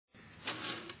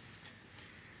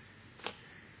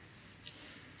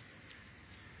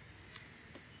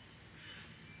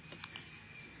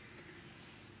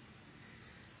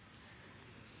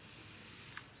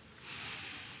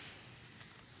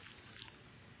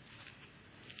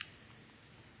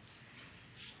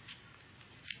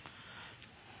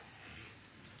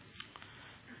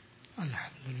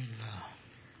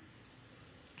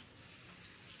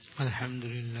الحمد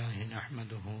لله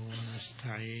نحمده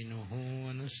ونستعينه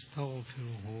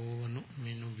ونستغفره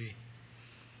ونؤمن به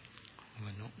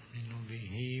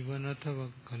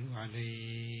ونتوكل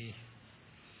عليه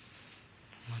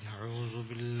ونعوذ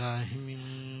بالله من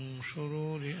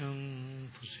شرور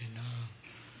أنفسنا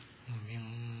ومن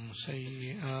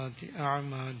سيئات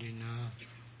أعمالنا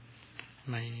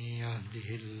من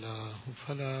يهده الله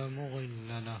فلا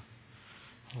مضل له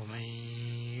ومن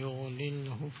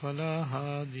يضلله فلا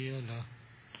هادي له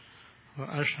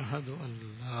وأشهد أن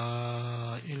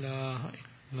لا إله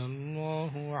إلا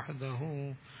الله وحده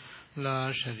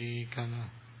لا شريك له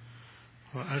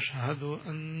وأشهد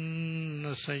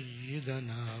أن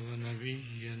سيدنا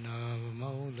ونبينا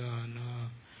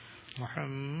ومولانا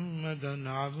محمدا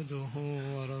عبده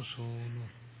ورسوله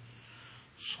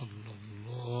صلى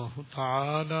الله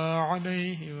تعالى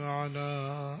عليه وعلى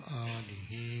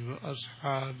آله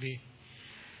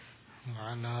وأصحابه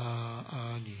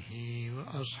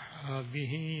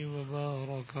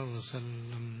وبارك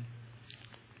وسلم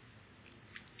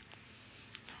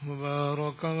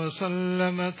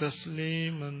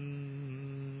تسليما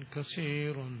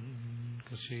كثيرا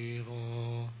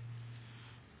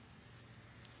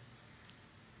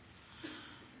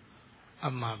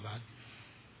أما بعد.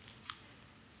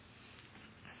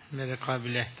 میرے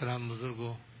قابل احترام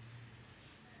بزرگوں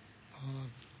اور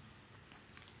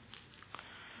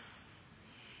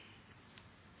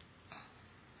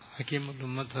حکیم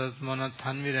الامت حضرت مولانا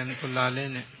تھانوی رحمۃ اللہ علیہ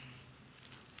نے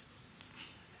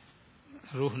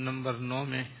روح نمبر 9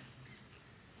 میں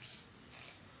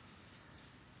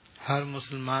ہر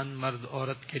مسلمان مرد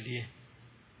عورت کے لیے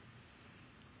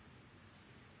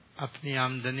اپنی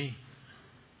آمدنی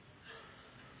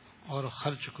اور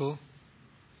خرچ کو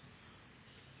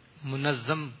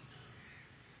منظم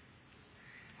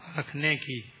رکھنے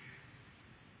کی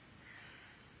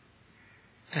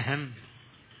اہم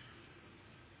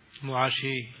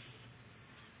معاشی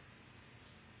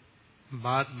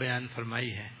بات بیان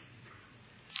فرمائی ہے،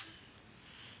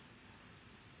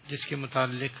 جس کے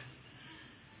متعلق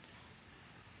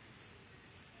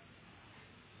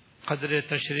قدر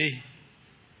تشریح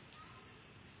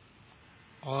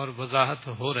اور وضاحت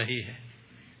ہو رہی ہے۔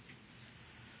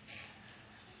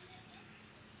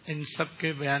 ان سب کے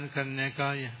بیان کرنے کا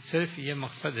صرف یہ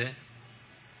مقصد ہے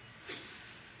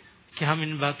کہ ہم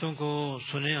ان باتوں کو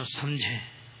سنیں اور سمجھیں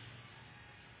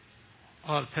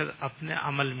اور پھر اپنے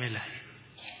عمل میں لائیں،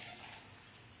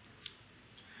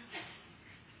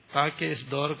 تاکہ اس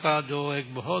دور کا جو ایک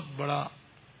بہت بڑا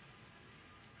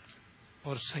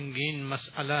اور سنگین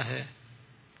مسئلہ ہے،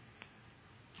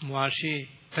 معاشی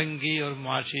تنگی اور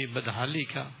معاشی بدحالی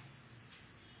کا،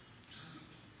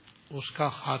 اس کا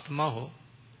خاتمہ ہو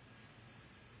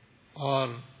اور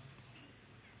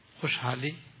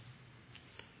خوشحالی،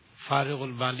 فارغ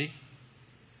البالی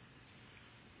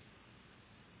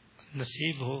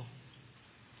نصیب ہو،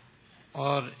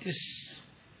 اور اس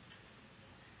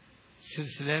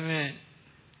سلسلے میں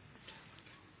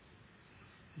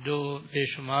جو بے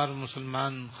شمار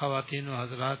مسلمان خواتین و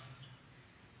حضرات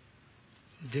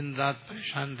دن رات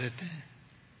پریشان رہتے ہیں،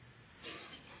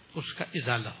 اس کا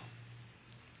ازالہ ہو۔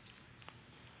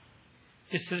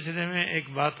 اس سلسلے میں ایک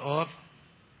بات اور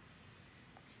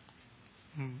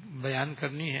بیان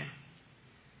کرنی ہے،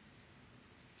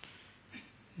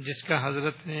 جس کا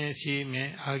حضرت نے اسی میں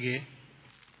آگے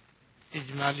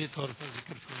اجمالی طور پر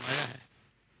ذکر فرمایا ہے،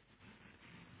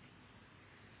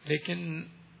 لیکن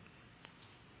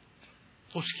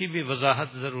اس کی بھی وضاحت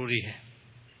ضروری ہے،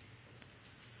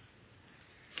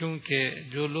 کیونکہ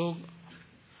جو لوگ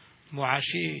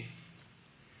معاشی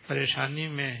پریشانی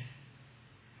میں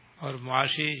اور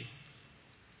معاشی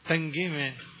تنگی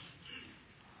میں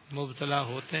مبتلا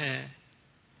ہوتے ہیں،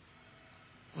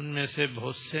 ان میں سے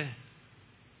بہت سے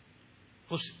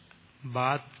اس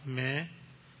بات میں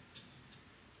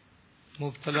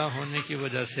مبتلا ہونے کی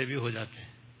وجہ سے بھی ہو جاتے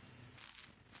ہیں،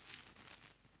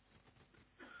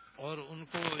 اور ان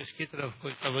کو اس کی طرف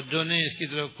کوئی توجہ نہیں، اس کی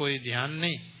طرف کوئی دھیان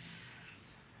نہیں،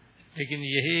 لیکن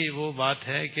یہی وہ بات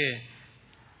ہے کہ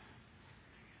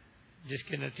جس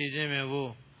کے نتیجے میں وہ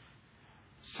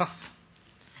سخت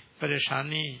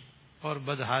پریشانی اور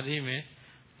بدحالی میں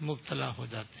مبتلا ہو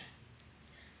جاتے ہیں،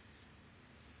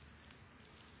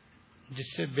 جس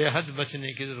سے بے حد بچنے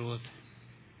کی ضرورت ہے۔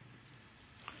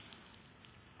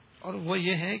 اور وہ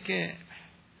یہ ہے کہ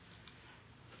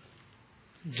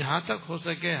جہاں تک ہو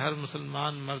سکے ہر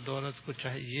مسلمان مرد عورت کو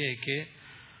چاہیے کہ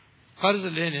قرض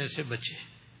لینے سے بچے۔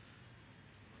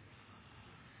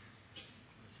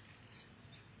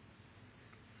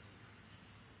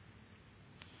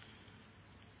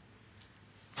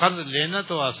 قرض لینا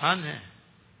تو آسان ہے،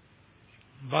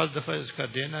 بعض دفعہ اس کا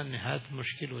دینا نہایت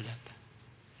مشکل ہو جاتا ہے،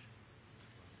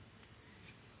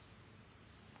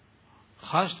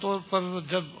 خاص طور پر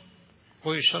جب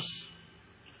کوئی شخص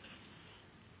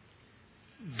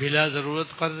بلا ضرورت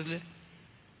قرض لے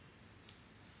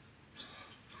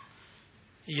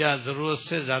یا ضرورت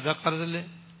سے زیادہ قرض لے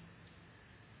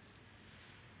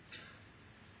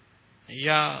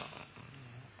یا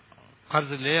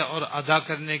قرض لے اور ادا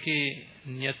کرنے کی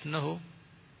نیت نہ ہو،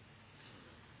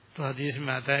 تو حدیث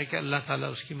میں آتا ہے کہ اللہ تعالیٰ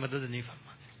اس کی مدد نہیں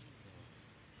فرماتے،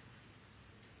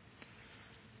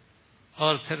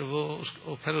 اور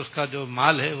پھر اس کا جو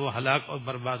مال ہے وہ ہلاک اور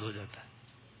برباد ہو جاتا ہے۔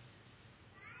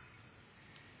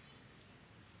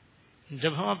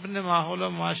 جب ہم اپنے ماحول و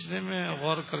معاشرے میں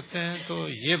غور کرتے ہیں تو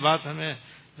یہ بات ہمیں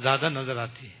زیادہ نظر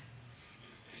آتی ہے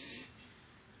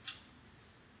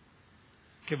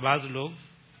کہ بعض لوگ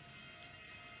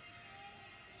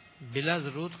بلا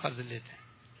ضرورت قرض لیتے ہیں،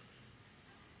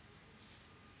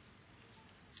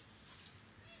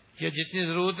 یا جتنی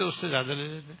ضرورت ہے اس سے زیادہ لے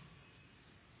لیتے ہیں،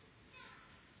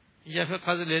 یا پھر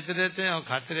قرض لیتے رہتے ہیں اور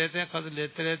کھاتے رہتے ہیں، قرض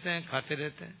لیتے رہتے ہیں کھاتے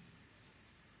رہتے ہیں،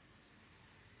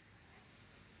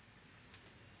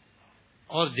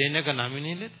 اور دینے کا نام ہی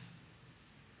نہیں لیتے۔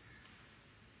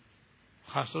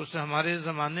 خاص طور سے ہمارے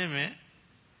زمانے میں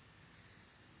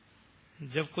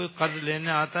جب کوئی قرض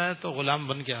لینے آتا ہے تو غلام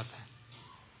بن کے آتا ہے،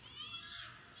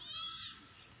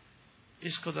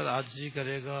 اس قدر عاجزی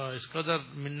کرے گا، اس قدر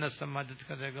منت سماجت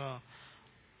کرے گا،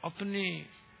 اپنی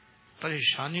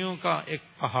پریشانیوں کا ایک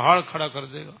پہاڑ کھڑا کر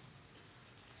دے گا،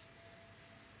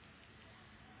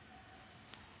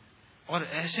 اور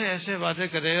ایسے ایسے وعدے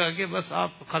کرے گا کہ بس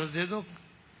آپ قرض دے دو،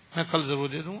 میں کل ضرور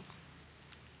دے دوں گا،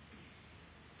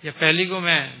 یا پہلی کو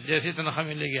میں جیسی تنخواہ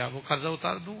ملے گی آپ کو قرضہ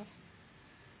اتار دوں گا،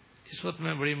 اس وقت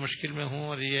میں بڑی مشکل میں ہوں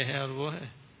اور یہ ہے اور وہ ہے۔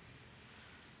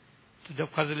 تو جب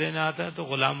قرض لینے آتا ہے تو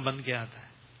غلام بن کے آتا ہے،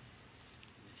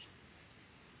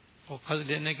 اور قرض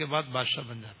لینے کے بعد بادشاہ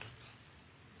بن جاتا ہے،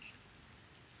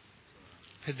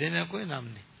 پھر دینے کا کوئی نام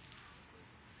نہیں،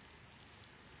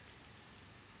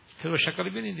 پھر وہ شکل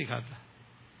بھی نہیں دکھاتا،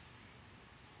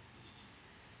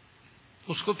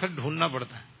 اس کو پھر ڈھونڈنا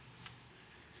پڑتا ہے۔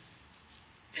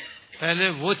 پہلے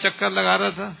وہ چکر لگا رہا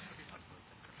تھا،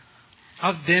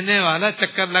 اب دینے والا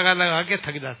چکر لگا لگا کے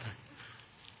تھک جاتا ہے۔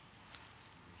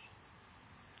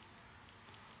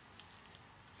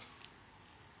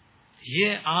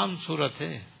 یہ عام صورت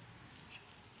ہے،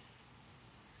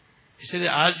 اس لیے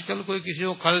آج کل کوئی کسی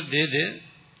کو قرض دے دے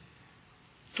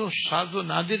تو شاذ و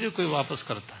نادر ہی کوئی واپس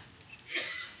کرتا ہے،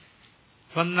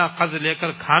 ورنہ قرض لے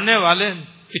کر کھانے والے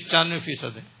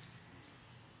 95% ہیں۔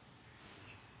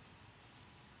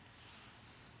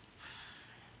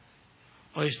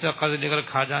 اور اس طرح قرض لے کر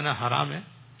کھا جانا حرام ہے،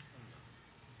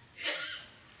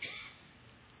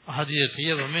 حدیث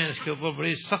طیبہ میں اس کے اوپر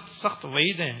بڑی سخت سخت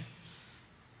وعیدیں ہیں۔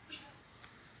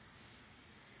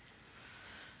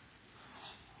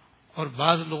 اور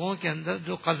بعض لوگوں کے اندر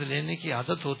جو قرض لینے کی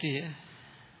عادت ہوتی ہے،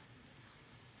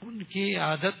 ان کی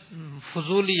عادت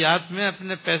فضولیات میں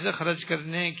اپنے پیسے خرچ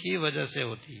کرنے کی وجہ سے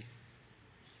ہوتی ہے۔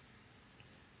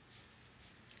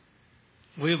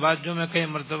 وہی بات جو میں کئی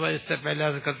مرتبہ اس سے پہلے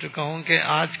عرض کر چکا ہوں کہ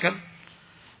آج کل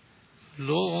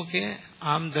لوگوں کے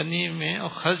آمدنی میں اور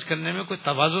خرچ کرنے میں کوئی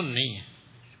توازن نہیں ہے،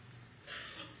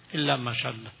 الا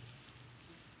ماشاءاللہ۔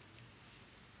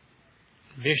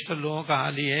 بیشتر لوگوں کا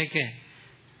حال یہ ہے کہ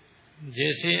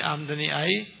جیسے آمدنی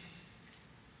آئی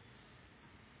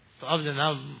تو اب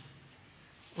جناب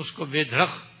اس کو بے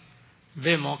دھڑک،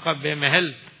 بے موقع، بے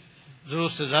محل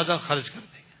ضرورت سے زیادہ خرچ کر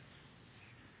دیں گے،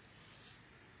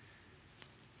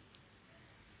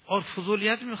 اور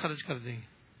فضولیات میں خرچ کر دیں گے۔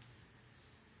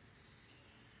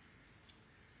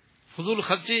 فضول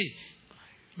خرچی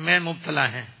میں مبتلا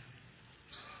ہیں،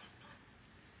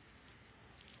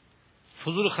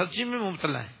 فضول خرچی میں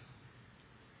مبتلا ہیں،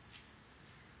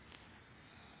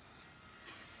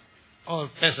 اور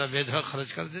پیسہ بے دھڑک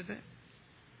خرچ کر دیتے ہیں۔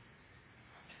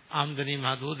 آمدنی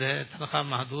محدود ہے، تنخواہ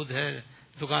محدود ہے،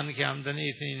 دکان کی آمدنی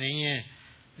اتنی نہیں ہے،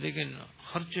 لیکن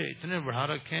خرچے اتنے بڑھا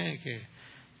رکھے ہیں کہ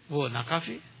وہ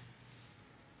ناکافی۔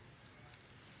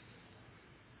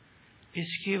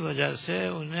 اس کی وجہ سے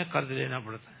انہیں قرض لینا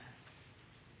پڑتا ہے،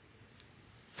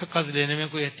 تو قرض لینے میں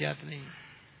کوئی احتیاط نہیں ہے،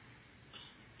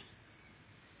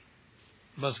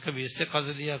 بس کبھی اس سے قرض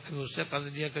لیا، کبھی اس سے قرض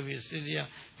لیا، کبھی اس سے لیا،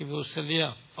 کبھی اس سے لیا،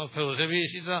 اور پھر اسے بھی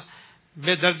اسی طرح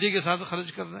بے دردی کے ساتھ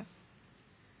خرچ کر رہے ہیں۔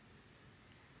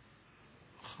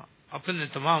 اپنے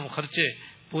تمام خرچے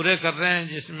پورے کر رہے ہیں،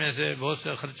 جس میں سے بہت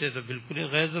سے خرچے تو بالکل ہی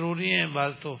غیر ضروری ہیں،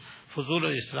 بعض تو فضول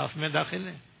اور اسراف میں داخل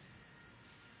ہیں۔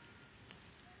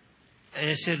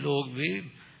 ایسے لوگ بھی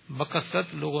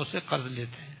لوگوں سے قرض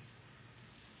لیتے ہیں،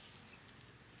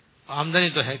 آمدنی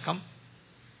تو ہے کم،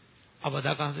 اب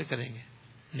ادا کہاں سے کریں گے؟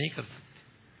 نہیں کر سکتے.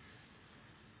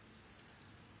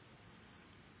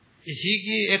 اسی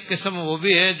کی ایک قسم وہ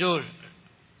بھی ہے جو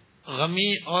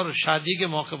غمی اور شادی کے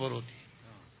موقع پر ہوتی ہے.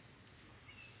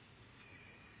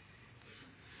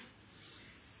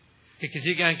 کہ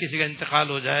کسی کے یہاں کسی کا انتقال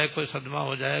ہو جائے، کوئی صدمہ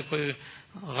ہو جائے، کوئی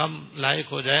غم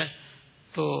لائق ہو جائے،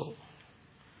 تو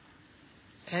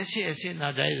ایسی ایسی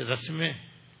ناجائز رسمیں،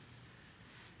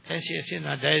 ایسی ایسی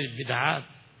ناجائز بدعات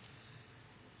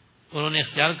انہوں نے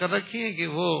اختیار کر رکھی ہیں کہ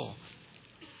وہ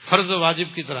فرض و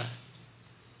واجب کی طرح ہے.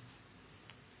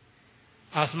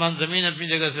 آسمان زمین اپنی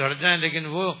جگہ سے ہٹ جائیں لیکن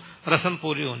وہ رسم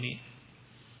پوری ہونی ہے.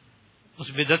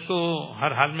 اس بدعت کو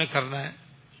ہر حال میں کرنا ہے.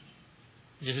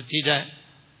 جیسے تیجا ہے،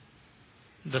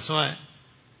 10واں ہے،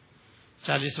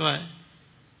 40واں ہے،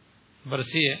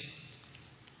 برسی ہے،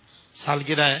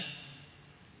 سالگرہ ہے.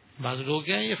 بعض لوگ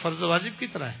کیا ہیں یہ فرض و واجب کی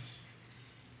طرح ہے،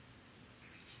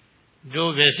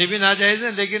 جو ویسے بھی ناجائز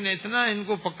ہے لیکن اتنا ان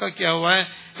کو پکا کیا ہوا ہے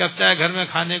کہ اب چاہے گھر میں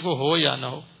کھانے کو ہو یا نہ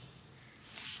ہو،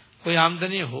 کوئی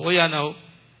آمدنی ہو یا نہ ہو،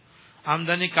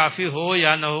 آمدنی کافی ہو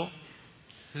یا نہ ہو،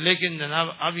 لیکن جناب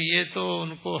اب یہ تو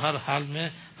ان کو ہر حال میں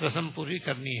رسم پوری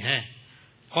کرنی ہے.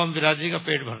 قوم برادری کا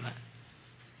پیٹ بھرنا ہے.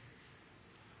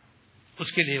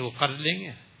 اس کے لیے وہ قرض لیں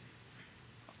گے،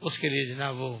 اس کے لیے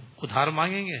جناب وہ ادھار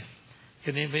مانگیں گے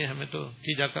کہ نہیں بھئی ہمیں تو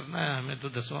تیجا کرنا ہے، ہمیں تو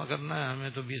 10واں کرنا ہے، ہمیں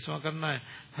تو 20واں کرنا ہے،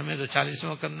 ہمیں تو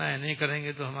 40واں کرنا ہے، نہیں کریں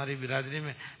گے تو ہماری برادری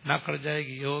میں نہ کٹ جائے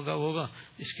گی، یہ ہوگا وہ ہوگا.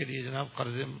 اس کے لیے جناب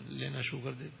قرض لینا شروع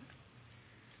کر دیتے.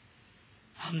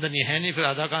 آمدنی ہے نہیں، پھر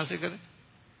ادا کہاں سے کریں؟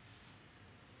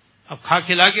 اب کھا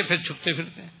کھلا کے پھر چھپتے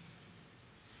پھرتے ہیں،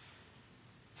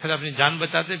 پھر اپنی جان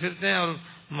بچاتے پھرتے ہیں، اور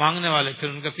مانگنے والے پھر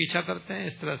ان کا پیچھا کرتے ہیں.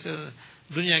 اس طرح سے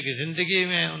دنیا کی زندگی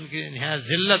میں ان کی نہایت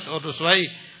ذلت اور رسوائی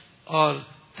اور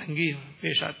تنگی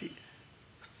پیش آتی ہے.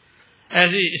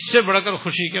 ایسی اس سے بڑھ کر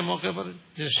خوشی کے موقع پر،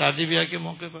 جیسے شادی بیاہ کے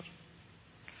موقع پر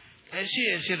ایسی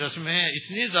ایسی رسمیں ہیں،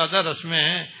 اتنی زیادہ رسمیں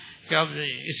ہیں کہ اب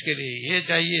اس کے لیے یہ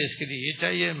چاہیے، اس کے لیے یہ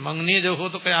چاہیے. منگنی دیکھو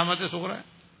تو قیامت صغریٰ ہے.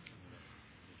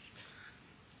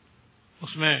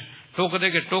 اس میں ٹوکرے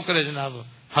کے ٹوکرے جناب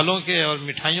پھلوں کے اور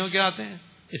مٹھائیوں کے آتے ہیں.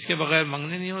 اس کے بغیر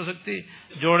منگنی نہیں ہو سکتی.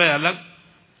 جوڑے الگ،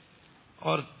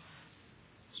 اور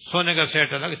سونے کا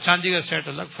سیٹ الگ، چاندی کا سیٹ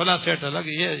الگ، فلاں سیٹ الگ،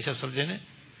 یہ سب دینے.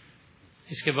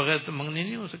 اس کے بغیر تو منگنی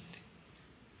نہیں ہو سکتی.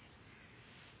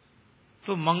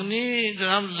 تو منگنی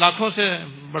جناب لاکھوں سے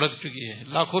بڑھ چکی ہے،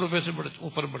 لاکھوں روپے سے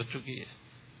اوپر بڑھ چکی ہے.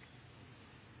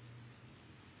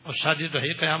 اور شادی تو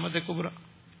ہے قیامت کبریٰ.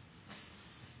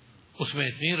 اس میں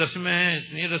اتنی رسمیں ہیں،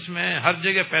 اتنی رسمیں ہیں، ہر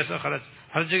جگہ پیسہ خرچ،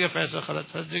 ہر جگہ پیسہ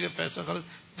خرچ، ہر جگہ پیسہ خرچ.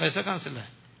 پیسہ کہاں سے لائے؟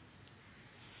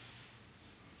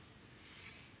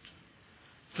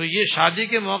 تو یہ شادی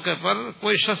کے موقع پر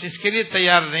کوئی شخص اس کے لیے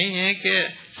تیار نہیں ہے کہ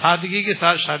سادگی کے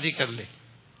ساتھ شادی کر لے،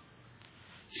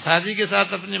 شادی کے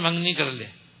ساتھ اپنی منگنی کر لے.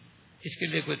 اس کے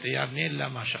لیے کوئی تیار نہیں، اللہ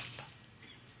ماشاء اللہ.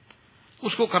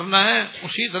 اس کو کرنا ہے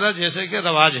اسی طرح جیسے کہ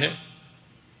رواج ہے.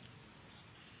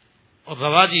 اور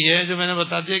رواج یہ ہے جو میں نے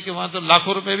بتا دیا کہ وہاں تو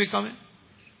لاکھوں روپے بھی کم ہے.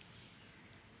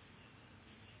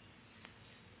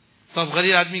 تو اب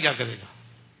غریب آدمی کیا کرے گا؟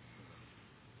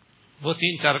 وہ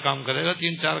 3-4 کام کرے گا.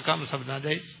 3-4 کام سب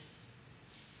ناجائز.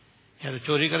 یا تو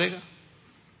چوری کرے گا،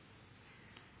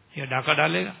 یا ڈاکہ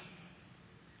ڈالے گا،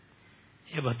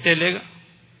 یا بھتے لے گا،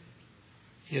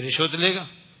 یا رشوت لے گا،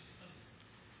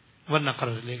 ورنہ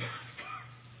قرض لے گا.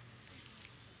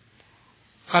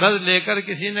 قرض لے کر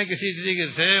کسی نہ کسی طریقے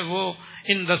سے وہ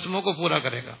ان رسموں کو پورا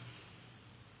کرے گا.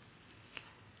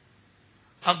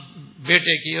 اب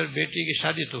بیٹے کی اور بیٹی کی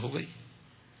شادی تو ہو گئی.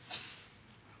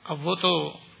 اب وہ تو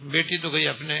بیٹی تو گئی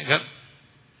اپنے گھر،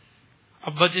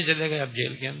 اب بچے چلے گئے اب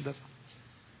جیل کے اندر،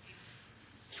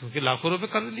 کیونکہ لاکھوں روپے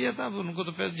قرض لیا تھا. اب ان کو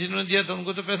تو پیسہ، جنہوں نے دیا تھا ان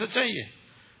کو تو پیسہ چاہیے.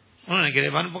 انہوں نے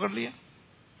گریبان پکڑ لیا.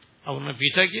 اب انہوں نے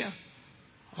پیچھا کیا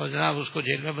اور جناب اس کو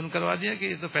جیل میں بند کروا دیا کہ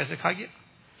یہ تو پیسے کھا گیا،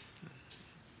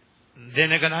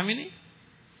 دینے کا نام ہی نہیں.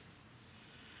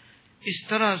 اس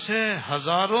طرح سے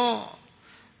ہزاروں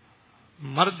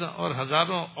مرد اور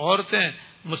ہزاروں عورتیں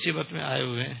مصیبت میں آئے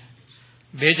ہوئے ہیں،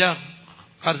 بیجا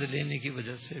قرض لینے کی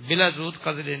وجہ سے، بلا ضرورت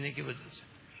قرض لینے کی وجہ سے.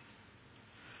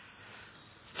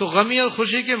 تو غمی اور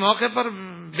خوشی کے موقع پر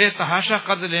بے تحاشا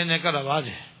قرض لینے کا رواج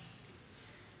ہے.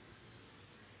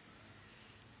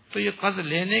 تو یہ قرض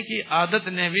لینے کی عادت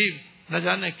نے بھی نہ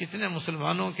جانے کتنے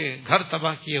مسلمانوں کے گھر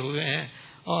تباہ کیے ہوئے ہیں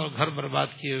اور گھر برباد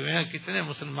کیے ہوئے ہیں. کتنے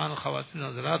مسلمان خواتین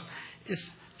حضرات اس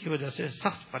کی وجہ سے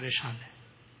سخت پریشان ہیں.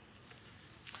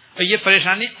 اور یہ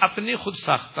پریشانی اپنی خود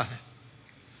ساختہ ہے،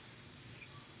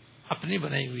 اپنی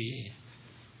بنائی ہوئی ہے،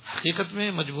 حقیقت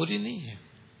میں مجبوری نہیں ہے.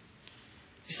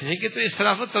 اس لیے کہ تو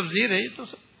اسراف و تبذیر ہے. یہ تو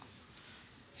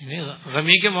یعنی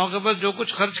غمی کے موقع پر جو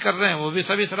کچھ خرچ کر رہے ہیں وہ بھی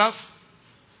سب اسراف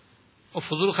اور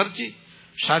فضول خرچی.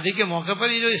 شادی کے موقع پر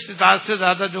یہ جو استطاعت سے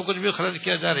زیادہ جو کچھ بھی خرچ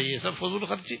کیا جا رہی ہے سب فضول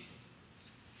خرچی.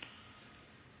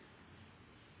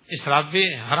 اسراف بھی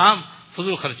حرام،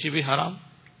 فضول خرچی بھی حرام،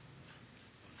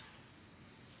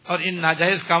 اور ان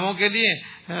ناجائز کاموں کے لیے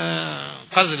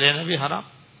قرض لینا بھی حرام.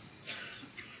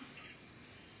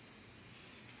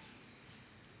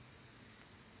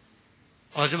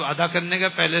 اور جب ادا کرنے کا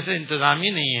پہلے سے انتظام ہی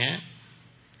نہیں ہے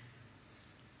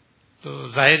تو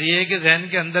ظاہر یہ ہے کہ ذہن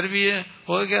کے اندر بھی یہ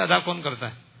ہو کہ ادا کون کرتا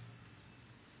ہے.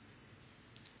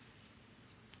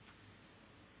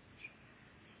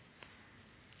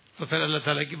 تو پھر اللہ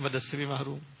تعالیٰ کی مدد سے بھی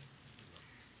محروم.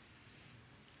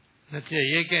 نتیجہ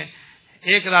یہ کہ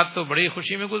ایک رات تو بڑی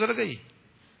خوشی میں گزر گئی،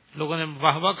 لوگوں نے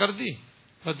واہ واہ کر دی،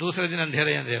 اور دوسرے دن اندھیرا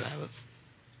ہی اندھیرا ہے بس.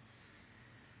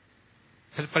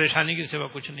 پھر پریشانی کی سوا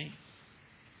کچھ نہیں.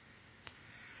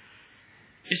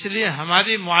 اس لیے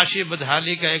ہماری معاشی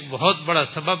بدحالی کا ایک بہت بڑا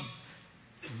سبب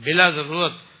بلا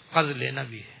ضرورت قرض لینا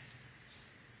بھی ہے.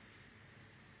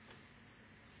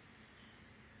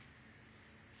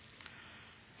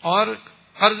 اور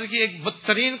قرض کی ایک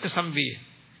بدترین قسم بھی ہے،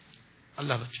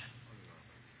 اللہ بچائے،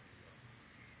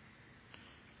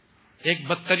 ایک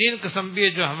بدترین قسم بھی ہے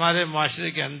جو ہمارے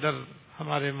معاشرے کے اندر،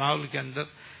 ہمارے ماحول کے اندر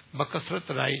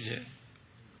بکثرت رائج ہے،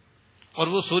 اور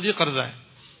وہ سودی قرضہ ہے.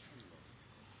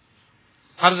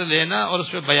 قرض لینا اور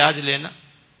اس پہ بیاج لینا.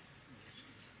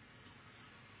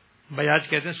 بیاج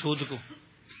کہتے ہیں سود کو.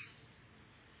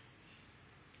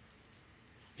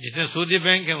 جتنے سودی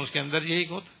بینک ہیں اس کے اندر یہی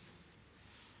ہوتا ہے.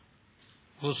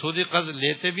 وہ سودی قرض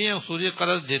لیتے بھی ہیں اور سودی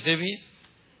قرض دیتے بھی ہیں.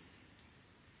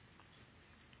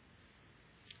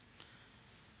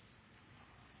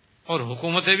 اور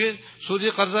حکومتیں بھی سودی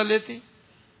قرضہ لیتی.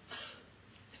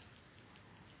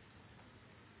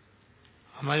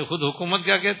 ہماری خود حکومت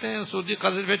کیا کہتے ہیں، سودی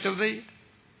قرض پہ چل رہی ہے،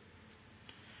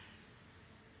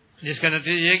 جس کا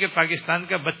نتیجہ یہ ہے کہ پاکستان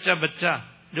کا بچہ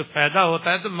جو پیدا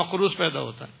ہوتا ہے تو مقروض پیدا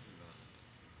ہوتا ہے.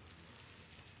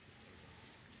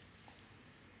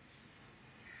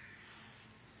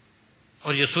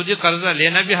 اور یہ سودی قرضہ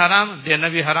لینا بھی حرام، دینا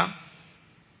بھی حرام.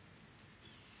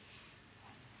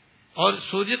 اور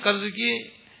سودی قرض کی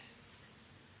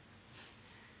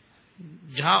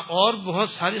جہاں اور بہت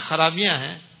ساری خرابیاں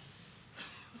ہیں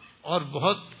اور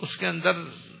بہت اس کے اندر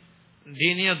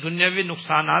دینی اور دنیاوی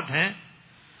نقصانات ہیں،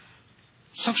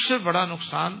 سب سے بڑا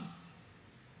نقصان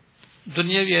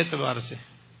دنیاوی اعتبار سے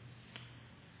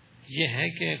یہ ہے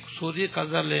کہ سودی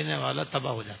قرضہ لینے والا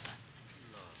تباہ ہو جاتا ہے.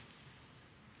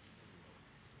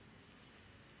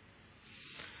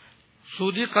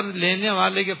 سودی قرض لینے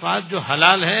والے کے پاس جو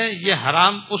حلال ہے یہ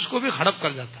حرام اس کو بھی ہڑپ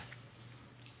کر جاتا ہے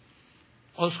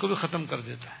اور اس کو بھی ختم کر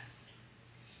دیتا ہے،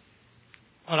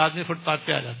 اور آدمی فٹ پاتھ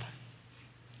پہ آ جاتا ہے،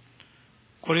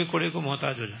 کوڑی کوڑی کو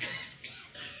محتاج ہو جاتا ہے.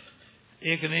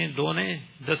 ایک نہیں، دو نہیں،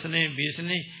 10 نہیں، 20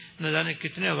 نہیں، نہ جانے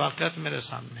کتنے واقعات میرے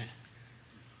سامنے ہیں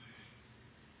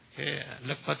کہ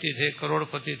لکھ پتی تھے، کروڑ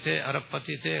پتی تھے، ارب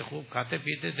پتی تھے، خوب کھاتے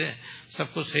پیتے تھے،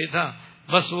 سب کچھ صحیح تھا،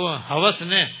 بس وہ ہوس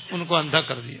نے ان کو اندھا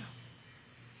کر دیا،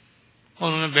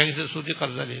 انہوں نے بینک سے سودی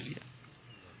قرضہ لے لیا.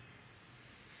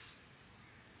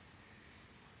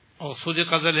 اور سودی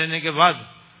قرضہ لینے کے بعد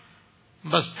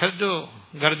بس پھر جو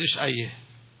گردش آئی ہے،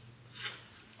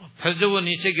 پھر جو وہ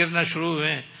نیچے گرنا شروع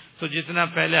ہوئے تو جتنا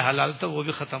پہلے حلال تھا وہ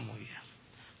بھی ختم ہو گیا.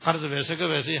 قرض ویسے کہ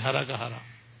ویسے ہی ہرا کا ہرا.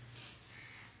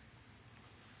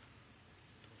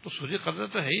 تو سودی قرضہ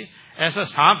تو ہے ہی ایسا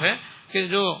سانپ ہے کہ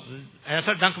جو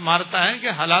ایسا ڈنک مارتا ہے کہ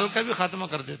حلال کا بھی خاتمہ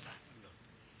کر دیتا ہے،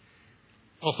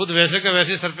 اور خود ویسے کا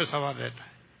ویسے سر پہ سوار رہتا ہے.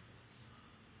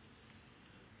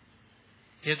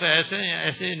 یہ تو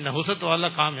ایسے نحوست والا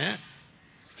کام ہے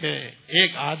کہ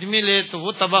ایک آدمی لے تو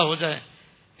وہ تباہ ہو جائے،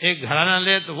 ایک گھرانہ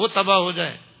لے تو وہ تباہ ہو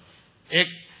جائے، ایک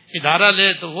ادارہ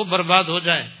لے تو وہ برباد ہو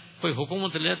جائے، کوئی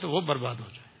حکومت لے تو وہ برباد ہو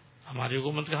جائے. ہماری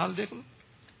حکومت کا حال دیکھ لو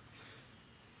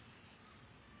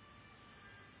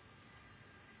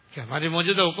کہ ہماری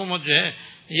موجودہ حکومت جو ہے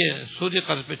یہ سودی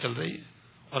قرض پہ چل رہی ہے،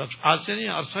 اور آج سے نہیں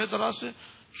عرصہ طرح سے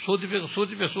سودی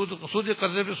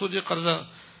قرضے پہ سودی قرضہ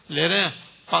لے رہے ہیں.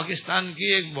 پاکستان کی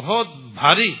ایک بہت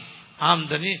بھاری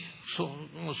آمدنی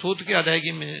سود کی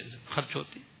ادائیگی میں خرچ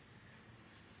ہوتی.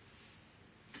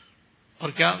 اور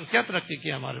کیا ترقی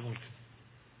کی ہمارے ملک نے؟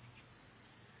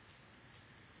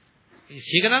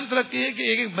 اسی کا نام ترقی ہے کہ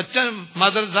ایک ایک بچہ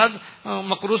مادرزاد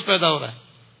مقروض پیدا ہو رہا ہے،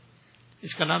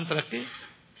 اس کا نام ترقی.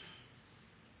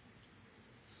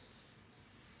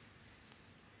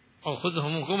 اور خود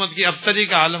حکومت کی ابتری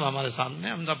کا عالم ہمارے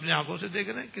سامنے، ہم اپنی آنکھوں سے دیکھ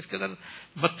رہے ہیں کس قدر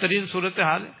بدترین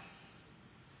صورتحال ہے.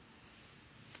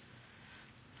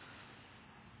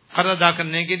 قرض ادا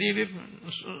کرنے کے لیے بھی،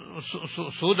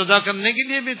 سود ادا کرنے کے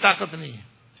لیے بھی طاقت نہیں ہے،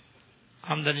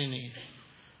 آمدنی نہیں ہے.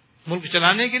 ملک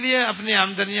چلانے کے لیے اپنی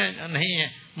آمدنیاں نہیں ہیں،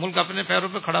 ملک اپنے پیروں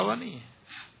پہ کھڑا ہوا نہیں ہے،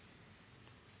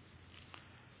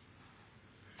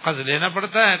 قرض لینا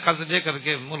پڑتا ہے، قرض لے کر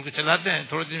کے ملک چلاتے ہیں،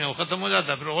 تھوڑے دن میں وہ ختم ہو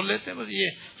جاتا ہے، پھر اور لیتے ہیں، بس یہ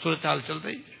صورتحال چل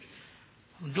رہی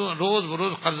ہے، جو روز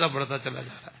بروز قرضہ بڑھتا چلا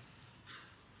جا رہا ہے،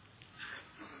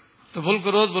 تو ملک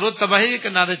روز بروز تباہی کے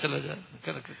کنارے چلا جا رہا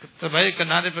ہے، تباہی کے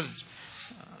کنارے پر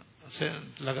سے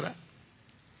لگ رہا ہے۔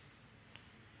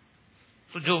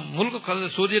 تو جو ملک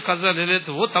سودی قرضہ لے لے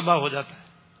تو وہ تباہ ہو جاتا ہے،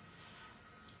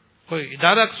 کوئی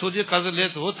ادارہ سودی قرض لے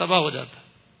تو وہ تباہ ہو جاتا ہے۔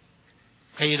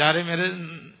 کئی ادارے میرے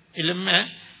علم میں ہیں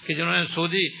کہ جنہوں نے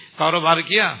سودی کاروبار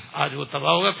کیا آج وہ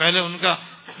تباہ ہو گیا، پہلے ان کا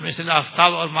مثل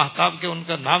آفتاب اور ماہتاب کے ان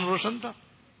کا نام روشن تھا،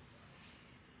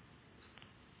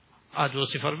 آج وہ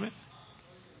صفر میں۔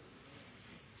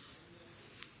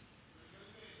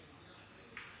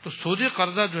 تو سودی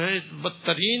قرضہ جو ہے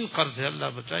بدترین قرض ہے، اللہ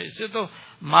بچائے، اس سے تو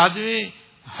آدمی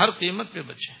ہر قیمت پہ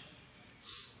بچے،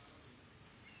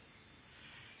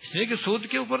 اس لیے کہ سود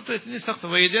کے اوپر تو اتنی سخت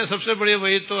وعید ہے۔ سب سے بڑی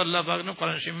وعید تو اللہ پاک نے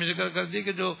قرآن شریف میں ذکر کر دی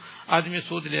کہ جو آدمی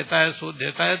سود لیتا ہے، سود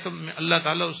دیتا ہے، تو اللہ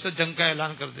تعالیٰ اس سے جنگ کا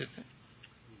اعلان کر دیتے ہیں،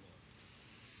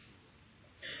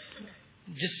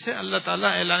 جس سے اللہ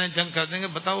تعالیٰ اعلان جنگ کر دیں گے،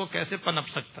 بتاؤ وہ کیسے پنپ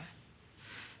سکتا ہے،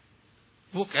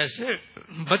 وہ کیسے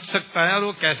بچ سکتا ہے، اور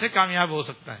وہ کیسے کامیاب ہو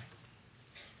سکتا ہے۔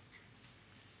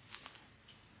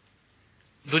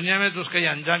 دنیا میں تو اس کا یہ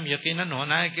انجام یقیناً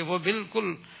ہونا ہے کہ وہ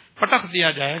بالکل پٹخ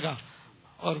دیا جائے گا،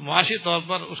 اور معاشی طور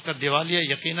پر اس کا دیوالیہ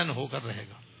یقیناً ہو کر رہے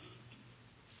گا۔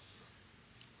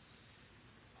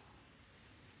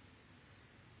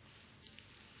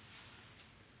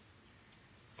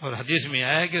 اور حدیث میں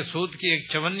آیا ہے کہ سود کی ایک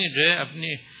چونی جو ہے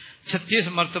اپنی 36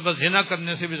 مرتبہ زنا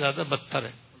کرنے سے بھی زیادہ بدتر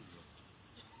ہے۔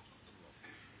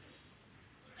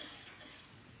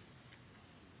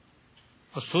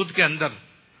 اور سود کے اندر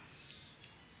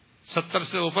 70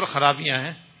 سے اوپر خرابیاں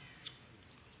ہیں،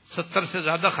 70 سے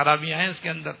زیادہ خرابیاں ہیں اس کے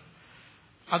اندر۔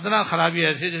 ادنا خرابی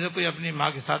ایسی جیسے کوئی اپنی ماں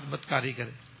کے ساتھ بدکاری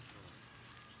کرے،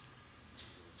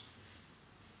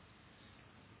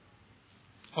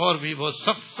 اور بھی بہت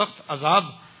سخت سخت عذاب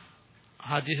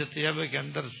حدیث طیبہ کے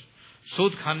اندر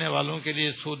سود کھانے والوں کے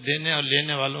لیے، سود دینے اور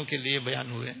لینے والوں کے لیے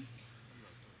بیان ہوئے ہیں۔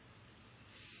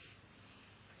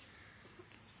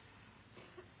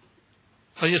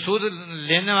 اور یہ سود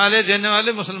لینے والے دینے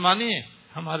والے مسلمان ہی ہیں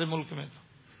ہمارے ملک میں تو،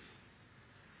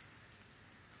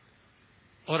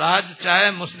 اور آج چاہے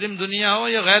مسلم دنیا ہو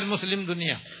یا غیر مسلم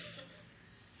دنیا،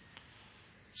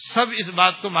 سب اس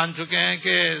بات کو مان چکے ہیں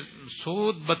کہ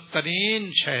سود بدترین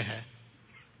شے ہے۔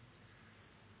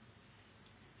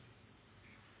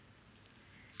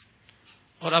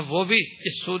 اور اب وہ بھی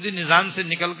اس سودی نظام سے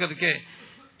نکل کر کے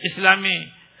اسلامی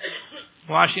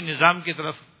معاشی نظام کی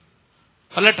طرف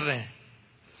پلٹ رہے ہیں۔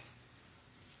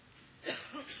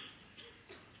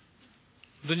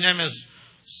 دنیا میں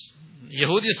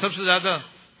یہودی سب سے زیادہ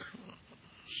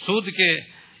سود کے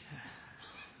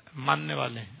ماننے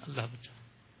والے ہیں، اللہ بچا۔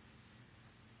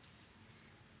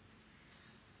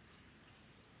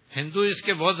 ہندو اس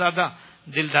کے بہت زیادہ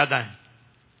دل دادا ہیں،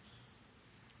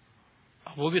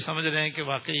 وہ بھی سمجھ رہے ہیں کہ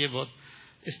واقعی یہ بہت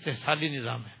استحصالی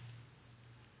نظام ہے،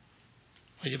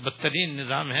 اور یہ بدترین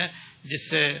نظام ہے جس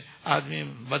سے آدمی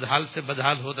بدحال سے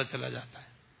بدحال ہوتا چلا جاتا ہے۔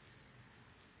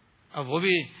 اب وہ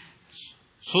بھی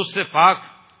سود سے پاک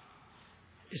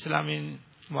اسلامی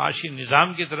معاشی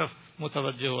نظام کی طرف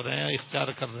متوجہ ہو رہے ہیں، اختیار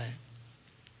کر رہے ہیں۔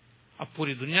 اب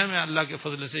پوری دنیا میں اللہ کے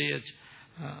فضل سے یہ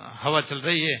ہوا چل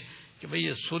رہی ہے کہ بھئی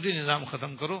یہ سودی نظام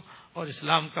ختم کرو اور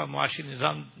اسلام کا معاشی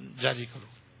نظام جاری کرو۔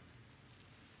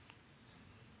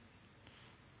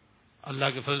 اللہ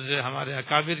کے فضل سے ہمارے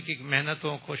اکابر کی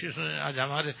محنتوں کوششوں نے آج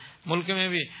ہمارے ملک میں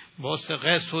بھی بہت سے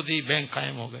غیر سودی بینک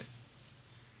قائم ہو گئے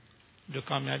جو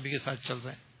کامیابی کے ساتھ چل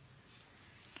رہے ہیں،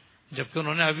 جبکہ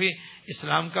انہوں نے ابھی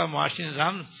اسلام کا معاشی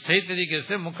نظام صحیح طریقے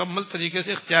سے، مکمل طریقے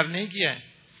سے اختیار نہیں کیا ہے،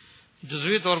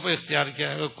 جزوی طور پر اختیار کیا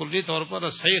ہے۔ اگر کلی طور پر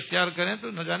صحیح اختیار کریں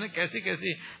تو نہ جانے کیسی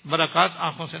کیسی برکات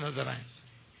آنکھوں سے نظر آئیں۔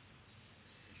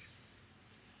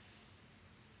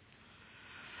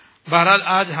 بہرحال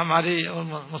آج ہماری اور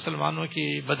مسلمانوں کی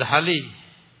بدحالی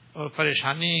اور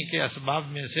پریشانی کے اسباب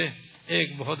میں سے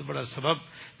ایک بہت بڑا سبب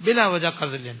بلا وجہ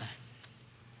قرض لینا ہے۔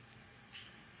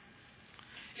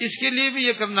 اس کے لیے بھی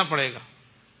یہ کرنا پڑے گا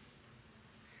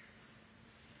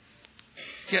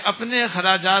کہ اپنے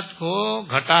اخراجات کو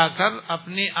گھٹا کر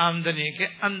اپنی آمدنی کے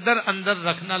اندر اندر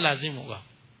رکھنا لازم ہوگا۔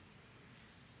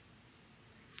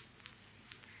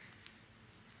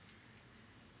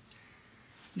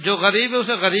 جو غریب ہے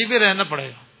اسے غریب ہی رہنا پڑے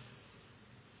گا،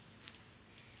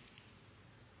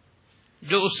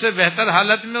 جو اس سے بہتر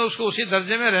حالت میں اس کو اسی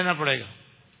درجے میں رہنا پڑے گا۔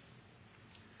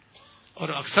 اور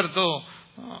اکثر تو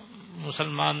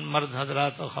مسلمان مرد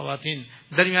حضرات اور خواتین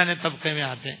درمیانے طبقے میں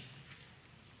آتے ہیں،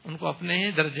 ان کو اپنے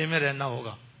ہی درجے میں رہنا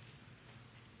ہوگا.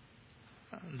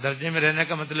 درجے میں رہنے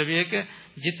کا مطلب یہ ہے کہ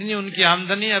جتنی ان کی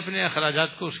آمدنی اپنے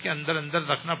اخراجات کو اس کے اندر اندر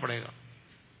رکھنا پڑے گا.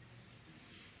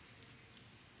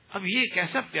 اب یہ ایک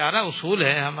ایسا پیارا اصول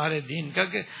ہے ہمارے دین کا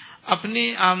کہ اپنی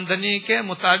آمدنی کے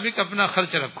مطابق اپنا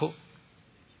خرچ رکھو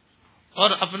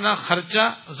اور اپنا خرچہ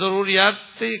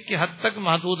ضروریات کی حد تک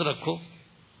محدود رکھو،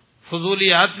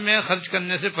 فضولیات میں خرچ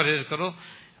کرنے سے پرہیز کرو.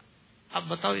 اب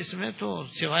بتاؤ اس میں تو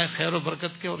سوائے خیر و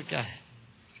برکت کے اور کیا ہے؟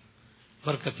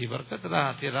 برکت ہی برکت،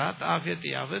 راحت ہی راحت، عافیت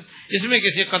ہی عافیت. اس میں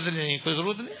کسی قرض لینے کی کوئی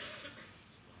ضرورت نہیں.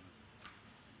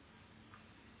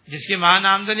 جس کی ماہانہ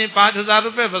آمدنی 5,000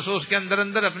 روپے، بس وہ اس کے اندر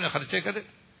اندر اپنے خرچے کرے.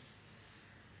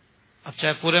 اب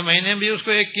چاہے پورے مہینے بھی اس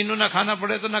کو 1 کینو نہ کھانا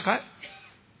پڑے تو نہ کھائے،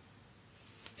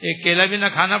 1 کیلا بھی نہ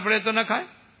کھانا پڑے تو نہ کھائے،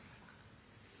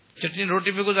 چٹنی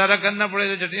روٹی پہ گزارا کرنا پڑے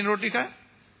تو چٹنی روٹی کھائے.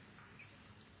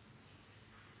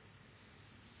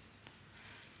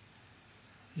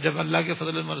 جب اللہ کے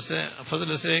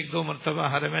فضل سے 1-2 مرتبہ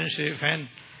حرمین شریفین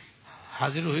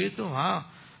حاضر ہوئی تو وہاں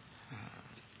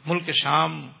ملک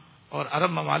شام اور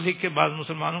عرب ممالک کے بعض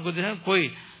مسلمانوں کو جو ہے کوئی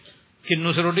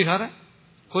کنو سے روٹی کھا رہا ہے،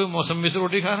 کوئی موسمی سے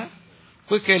روٹی کھا رہا ہے،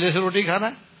 کوئی کیلے سے روٹی کھا رہا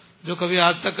ہے، جو کبھی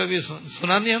آج تک کبھی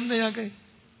سنا نہیں ہم نے یہاں کہیں.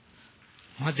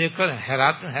 وہاں دیکھ کر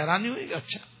حیرانی ہوئی کہ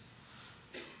اچھا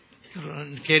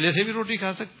کیلے سے بھی روٹی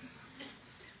کھا سکتے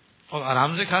اور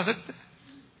آرام سے کھا سکتے.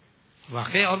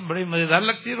 واقعی اور بڑی مزیدار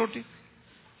لگتی ہے روٹی،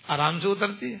 آرام سے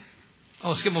اترتی ہے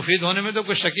اور اس کے مفید ہونے میں تو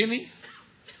کوئی شک ہی نہیں.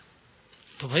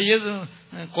 تو بھائی یہ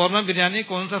قورمہ بریانی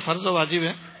کون سا فرض و واجب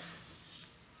ہے؟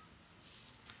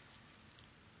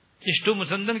 اسٹو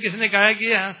مسندن کس نے کہا کہ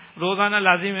یہ روزانہ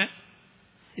لازم ہے،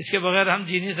 اس کے بغیر ہم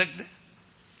جی نہیں سکتے؟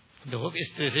 دیکھو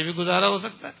اس طرح سے بھی گزارا ہو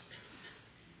سکتا ہے.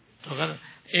 تو اگر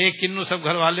 1 کنو سب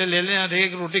گھر والے لے لیں اور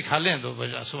 1 روٹی کھا لیں تو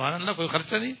سبحان اللہ کوئی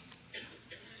خرچہ نہیں.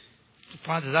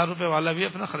 5,000 روپے والا بھی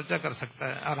اپنا خرچہ کر سکتا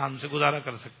ہے، آرام سے گزارا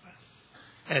کر سکتا ہے.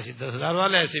 ایسی 10,000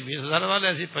 والا، ایسی 20,000 والا،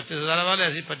 ایسی 25,000 والا،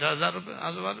 ایسی 50,000 روپے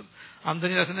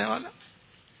آمدنی رکھنے والا.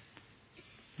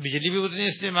 بجلی بھی اتنی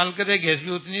استعمال کرے، گیس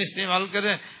بھی اتنی استعمال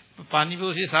کرے، پانی بھی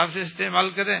اسی حساب سے استعمال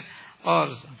کرے اور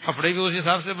کپڑے بھی اسی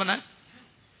حساب سے بنائے.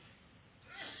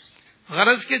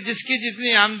 غرض کہ جس کی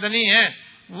جتنی آمدنی ہے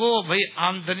وہ بھائی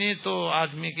آمدنی تو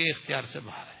آدمی کے اختیار سے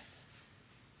باہر ہے،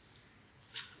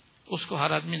 اس کو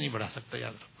ہر آدمی نہیں بڑھا سکتا.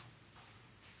 یاد رکھو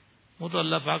وہ تو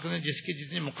اللہ پاک نے جس کی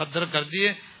جتنی مقدر کر دی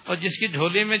ہے اور جس کی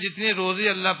جھولی میں جتنی روزی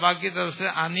اللہ پاک کی طرف سے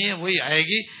آنی ہے وہی آئے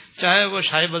گی، چاہے وہ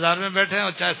شاہی بازار میں بیٹھے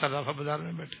اور چاہے صرافہ بازار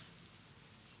میں بیٹھے.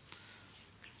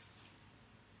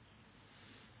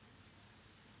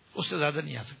 اس سے زیادہ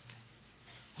نہیں آ سکتے.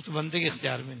 وہ تو بندے کے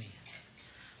اختیار میں نہیں ہے.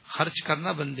 خرچ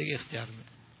کرنا بندے کے اختیار میں.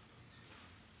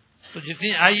 تو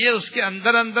جتنی آئی ہے اس کے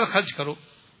اندر اندر خرچ کرو،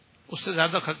 اس سے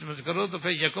زیادہ خرچ مت کرو. تو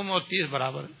پھر 1 اور 30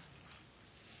 برابر ہے.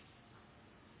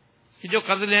 جو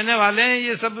قرض لینے والے ہیں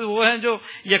یہ سب وہ ہیں جو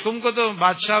 1 کو تو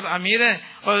بادشاہ اور امیر ہیں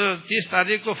اور 30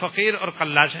 تاریخ کو فقیر اور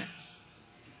قلاش ہیں،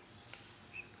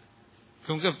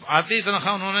 کیونکہ آتی ہی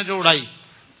تنخواہ انہوں نے جو اڑائی،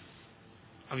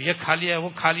 اب یہ کھا لیا وہ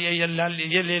کھا لیا، یہ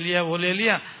لے لیا وہ لے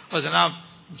لیا اور جناب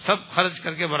سب خرچ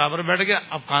کر کے برابر بیٹھ گیا.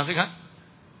 اب کہاں سے کھائیں؟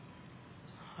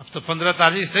 اب تو 15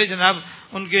 تاریخ سے جناب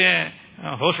ان کے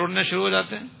ہوش اڑنے شروع ہو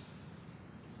جاتے ہیں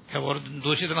کہ اور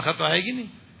دوسری تنخواہ تو آئے گی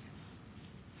نہیں،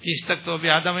 30 تک تو ابھی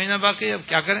آدھا مہینہ باقی ہے، اب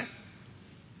کیا کریں؟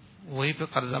 وہی پہ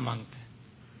قرضہ مانگتے ہیں.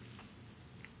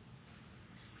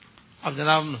 اب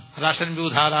جناب راشن بھی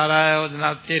ادھار آ رہا ہے اور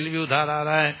جناب تیل بھی ادھار آ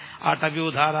رہا ہے، آٹا بھی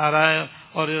ادھار آ رہا ہے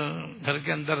اور گھر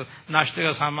کے اندر ناشتے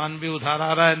کا سامان بھی ادھار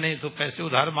آ رہا ہے، نہیں تو پیسے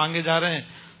ادھار مانگے جا رہے ہیں.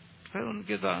 پھر ان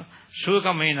کے تو شروع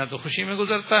کا مہینہ تو خوشی میں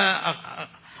گزرتا ہے،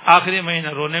 آخری مہینہ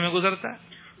رونے میں گزرتا ہے.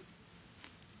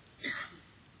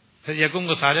 پھر 1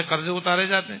 کو سارے قرضے اتارے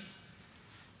جاتے ہیں.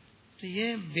 تو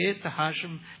یہ بے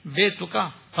تکا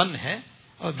فن ہے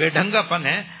اور بے ڈھنگا فن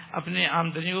ہے اپنی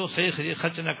آمدنی کو صحیح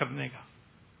خرچ نہ کرنے کا.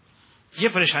 یہ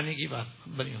پریشانی کی بات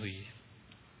بنی ہوئی ہے.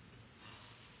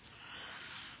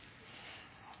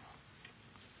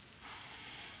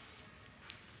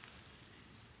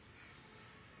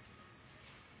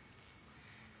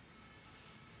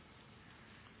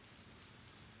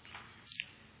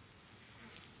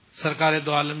 سرکار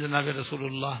دو عالم جناب رسول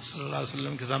اللہ صلی اللہ علیہ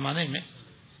وسلم کے زمانے میں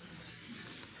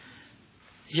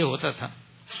یہ ہوتا تھا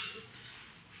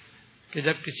کہ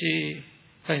جب کسی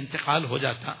کا انتقال ہو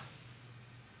جاتا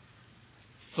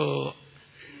تو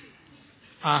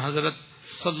حضرت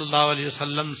صلی اللہ علیہ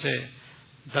وسلم سے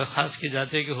درخواست کی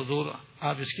جاتی کہ حضور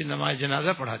آپ اس کی نماز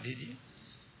جنازہ پڑھا دیجیے.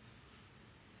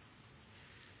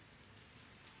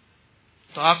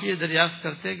 تو آپ یہ دریافت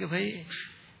کرتے کہ بھائی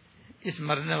اس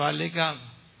مرنے والے کا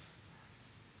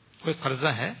کوئی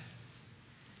قرضہ ہے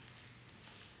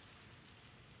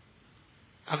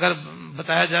اگر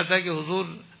بتایا جاتا ہے کہ حضور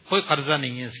کوئی قرضہ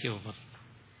نہیں ہے اس کے اوپر،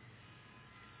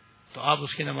 تو آپ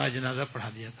اس کی نماز جنازہ پڑھا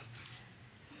دیا کرتے،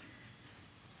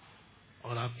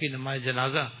 اور آپ کی نماز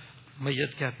جنازہ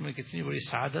میت کے حق میں کتنی بڑی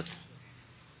سعادت.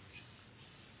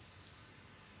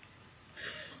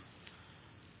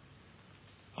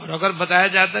 اور اگر بتایا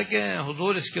جاتا کہ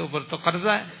حضور اس کے اوپر تو قرضہ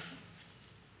ہے،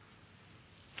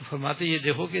 تو فرماتے یہ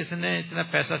دیکھو کہ اس نے اتنا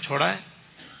پیسہ چھوڑا ہے،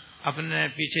 اپنے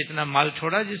پیچھے اتنا مال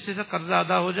چھوڑا جس سے قرضہ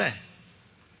ادا ہو جائے.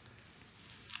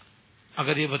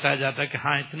 اگر یہ بتایا جاتا کہ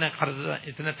ہاں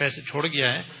اتنے پیسے چھوڑ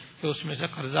گیا ہے کہ اس میں سے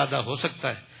قرضہ ادا ہو سکتا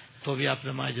ہے، تو بھی آپ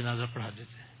نماز جنازہ پڑھا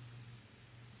دیتے ہیں.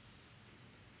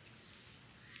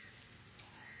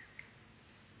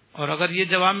 اور اگر یہ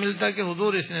جواب ملتا کہ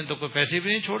حضور اس نے تو کوئی پیسے بھی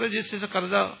نہیں چھوڑے جس سے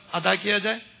قرضہ ادا کیا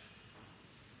جائے،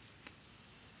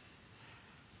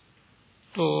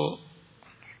 تو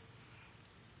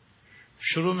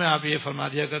شروع میں آپ یہ فرما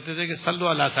دیا کرتے تھے کہ صلو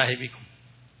علی صاحبکم،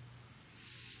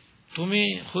 تم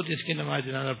ہی خود اس کی نماز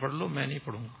جنازہ پڑھ لو، میں نہیں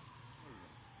پڑھوں گا.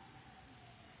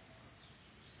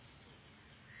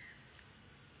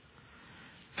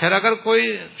 پھر اگر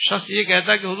کوئی شخص یہ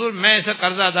کہتا کہ حضور میں اسے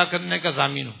قرضہ ادا کرنے کا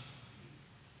ضامن ہوں،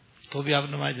 تو بھی آپ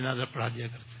نماز جنازہ پڑھا دیا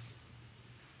کرتے.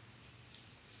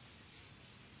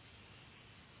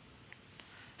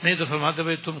 نہیں تو فرماتے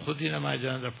بھائی تم خود ہی نماز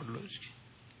جنازہ پڑھ لو اس کی.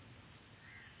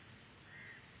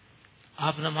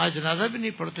 آپ نماز جنازہ بھی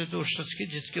نہیں پڑھتے تو اس شخص کی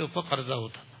جس کے اوپر قرضہ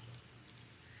ہوتا تھا،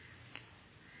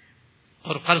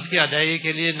 اور قرض کی ادائیگی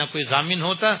کے لیے نہ کوئی ضامن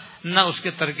ہوتا، نہ اس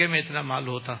کے ترکے میں اتنا مال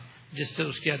ہوتا جس سے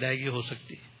اس کی ادائیگی ہو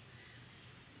سکتی.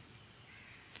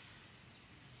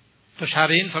 تو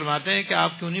شارحین فرماتے ہیں کہ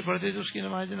آپ کیوں نہیں پڑھتے تھے اس کی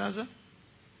نماز جنازہ؟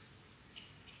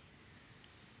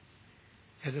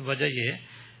 کہتے وجہ یہ ہے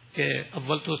کہ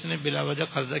اول تو اس نے بلا وجہ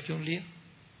قرضہ کیوں لیا،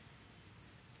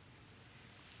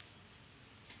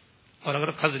 اور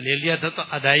اگر قرض لے لیا تھا تو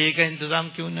ادائیگی کا انتظام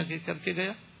کیوں نہ کر کے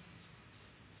گیا؟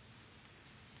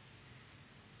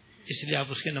 اس لیے آپ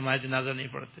اس کی نماز جنازہ نہیں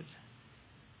پڑھتے تھے،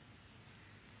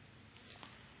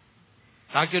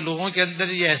 تاکہ لوگوں کے اندر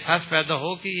یہ احساس پیدا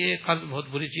ہو کہ یہ قرض بہت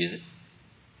بری چیز ہے،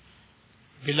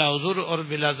 بلا عذر اور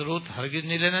بلا ضرورت ہرگز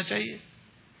نہیں لینا چاہیے.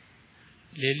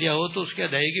 لے لیا ہو تو اس کی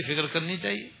ادائیگی کی فکر کرنی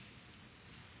چاہیے.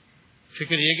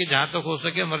 فکر یہ کہ جہاں تک ہو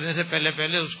سکے مرنے سے پہلے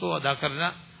پہلے اس کو ادا کرنا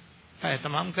کا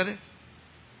اہتمام کرے،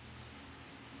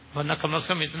 ورنہ کم از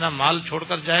کم اتنا مال چھوڑ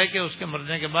کر جائے کہ اس کے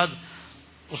مرنے کے بعد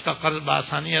اس کا قرض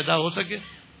بآسانی ادا ہو سکے.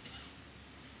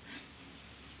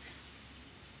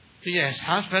 تو یہ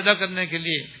احساس پیدا کرنے کے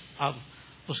لیے آپ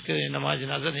اس کے نماز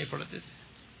جنازہ نہیں پڑھتے تھے.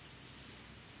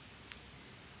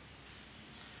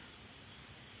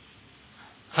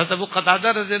 حضرت ابو قتادہ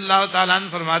رضی اللہ تعالیٰ عنہ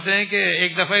فرماتے ہیں کہ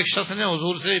ایک دفعہ ایک شخص نے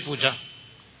حضور سے پوچھا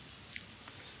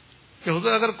کہ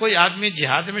حضور اگر کوئی آدمی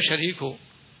جہاد میں شریک ہو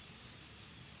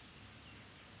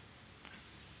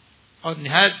اور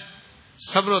نہایت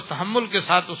صبر و تحمل کے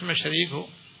ساتھ اس میں شریک ہو،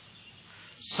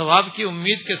 ثواب کی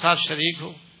امید کے ساتھ شریک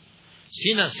ہو،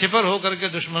 سینہ سپر ہو کر کے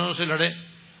دشمنوں سے لڑے،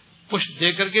 پشت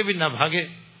دے کر کے بھی نہ بھاگے،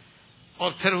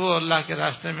 اور پھر وہ اللہ کے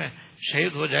راستے میں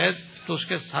شہید ہو جائے، تو اس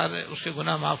کے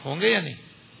گناہ معاف ہوں گے یا نہیں؟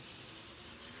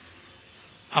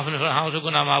 آپ نے کہا ہاں اسے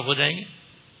گناہ معاف ہو جائیں گے.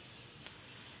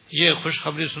 یہ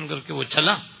خوشخبری سن کر کے وہ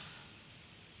چلا،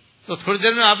 تو تھوڑی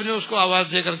دیر میں آپ نے اس کو آواز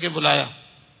دے کر کے بلایا.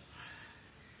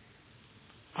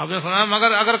 آپ نے فرمایا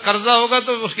مگر اگر قرضہ ہوگا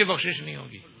تو اس کی بخشش نہیں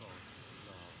ہوگی،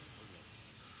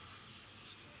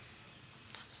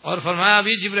 اور فرمایا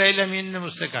ابھی جبرائیل امین نے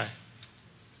مجھ سے کہا ہے.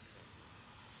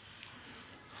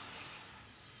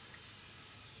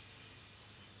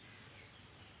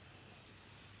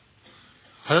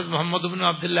 حضرت محمد بن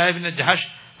عبداللہ بن جحش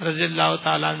رضی اللہ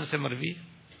تعالیٰ عنہ سے مروی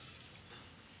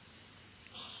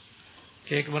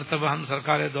کہ ایک مرتبہ ہم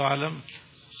سرکار دو عالم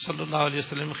صلی اللہ علیہ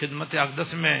وسلم خدمت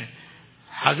اقدس میں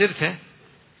حاضر تھے.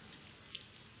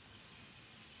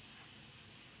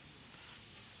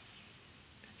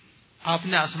 آپ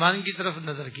نے آسمان کی طرف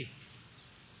نظر کی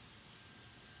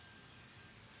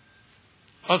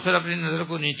اور پھر اپنی نظر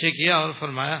کو نیچے کیا اور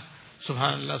فرمایا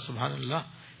سبحان اللہ سبحان اللہ،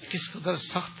 کس قدر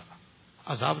سخت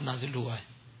عذاب نازل ہوا ہے،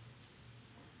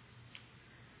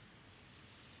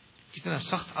 کتنا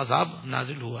سخت عذاب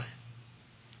نازل ہوا ہے.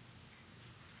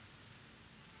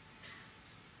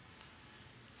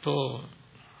 تو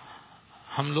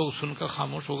ہم لوگ سن کر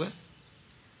خاموش ہو گئے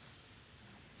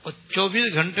اور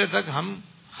 24 گھنٹے تک ہم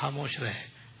خاموش رہے.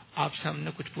 آپ سے ہم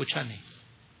نے کچھ پوچھا نہیں.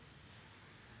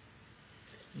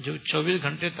 جو 24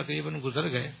 گھنٹے تقریباً گزر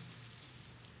گئے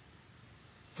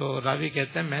تو راوی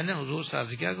کہتے ہیں میں نے حضور سے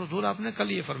عرض کیا کہ حضور آپ نے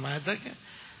کل یہ فرمایا تھا کہ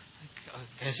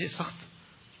کیسی سخت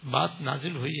بات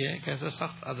نازل ہوئی ہے، کیسا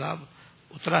سخت عذاب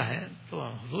اترا ہے، تو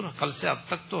حضور کل سے اب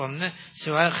تک تو ہم نے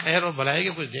سوائے خیر اور بھلائی کے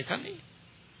کچھ دیکھا نہیں.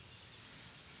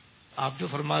 آپ جو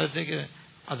فرما رہے تھے کہ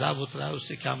عذاب اترا ہے، اس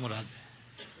سے کیا مراد ہے؟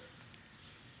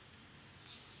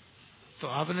 تو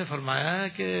آپ نے فرمایا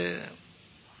کہ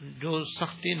جو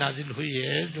سختی نازل ہوئی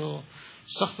ہے، جو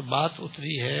سخت بات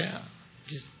اتری ہے،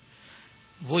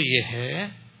 وہ یہ ہے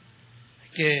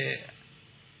کہ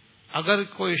اگر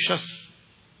کوئی شخص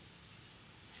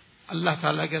اللہ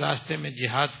تعالیٰ کے راستے میں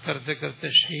جہاد کرتے کرتے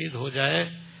شہید ہو جائے،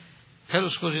 پھر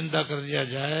اس کو زندہ کر دیا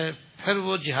جائے، پھر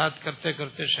وہ جہاد کرتے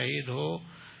کرتے شہید ہو،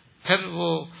 پھر وہ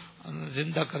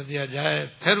زندہ کر دیا جائے،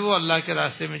 پھر وہ اللہ کے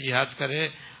راستے میں جہاد کرے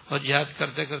اور جہاد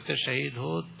کرتے کرتے شہید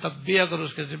ہو، تب بھی اگر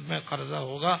اس کے ذمہ قرضہ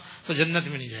ہوگا تو جنت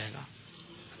میں نہیں جائے گا۔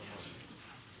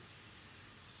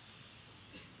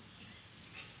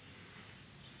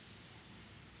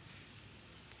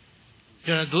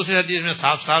 جو دوسری حدیث میں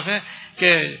صاف صاف ہے کہ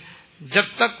جب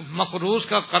تک مقروض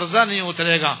کا قرضہ نہیں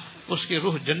اترے گا اس کی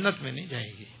روح جنت میں نہیں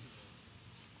جائے گی۔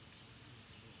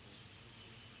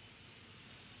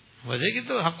 وجہ کی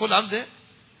تو حق العبد ہے،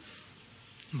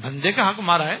 بندے کا حق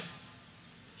مارا ہے،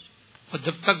 اور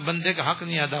جب تک بندے کا حق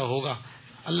نہیں ادا ہوگا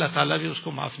اللہ تعالیٰ بھی اس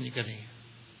کو معاف نہیں کریں گے۔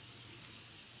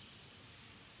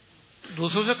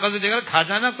 دوسروں سے قرض لے کر کھا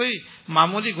جانا کوئی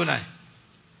معمولی گناہ ہے،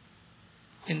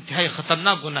 انتہائی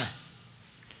خطرناک گناہ ہے۔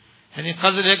 یعنی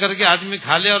قرض لے کر کے آدمی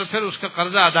کھا لے اور پھر اس کا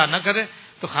قرضہ ادا نہ کرے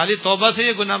تو خالی توبہ سے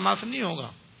یہ گناہ معاف نہیں ہوگا۔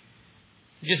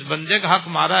 جس بندے کا حق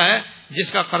مارا ہے،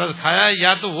 جس کا قرض کھایا ہے،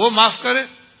 یا تو وہ معاف کرے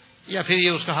یا پھر یہ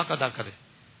اس کا حق ادا کرے۔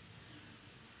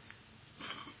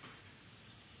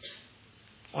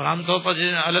 اور عام طور پر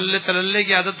اللہ تللے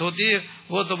کی عادت ہوتی ہے،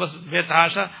 وہ تو بس بے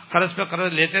تحاشا قرض پہ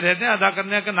قرض لیتے رہتے ہیں، ادا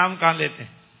کرنے کا نام کہاں لیتے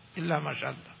ہیں، اللہ ماشاء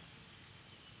اللہ۔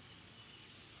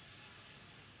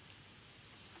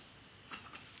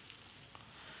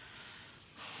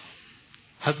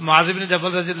 حضرت معاذ بن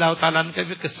جبل رضی اللہ تعالیٰ عنہ کا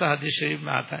بھی قصہ حدیث شریف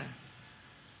میں آتا ہے،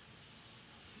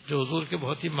 جو حضور کے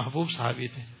بہت ہی محبوب صحابی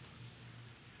تھے۔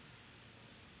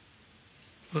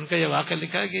 ان کا یہ واقعہ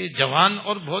لکھا ہے کہ یہ جوان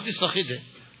اور بہت ہی سخی تھے،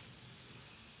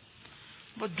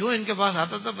 بس جو ان کے پاس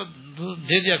آتا تھا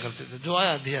دے دیا کرتے تھے، جو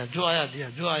آیا دیا، جو آیا دیا،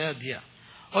 جو آیا دیا،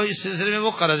 اور اس سلسلے میں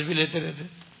وہ قرض بھی لیتے رہتے،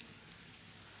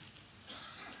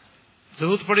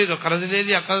 ضرورت پڑی تو قرض لے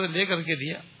لیا، قرض لے کر کے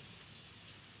دیا۔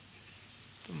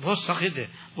 بہت سخی تھے،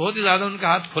 بہت ہی زیادہ ان کا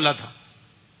ہاتھ کھلا تھا،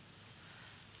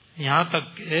 یہاں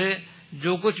تک کہ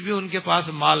جو کچھ بھی ان کے پاس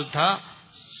مال تھا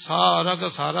سارا کا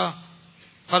سارا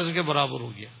قرض کے برابر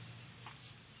ہو گیا،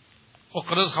 اور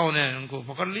قرض خواہوں نے ان کو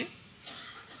پکڑ لیا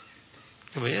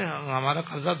کہ بھئی ہمارا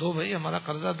قرضہ دو، بھئی ہمارا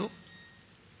قرضہ دو۔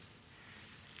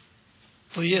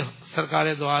 تو یہ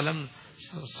سرکار دو عالم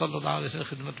صلی اللہ علیہ وسلم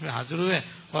خدمت میں حاضر ہوئے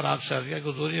اور آپ سے عرض کیا کہ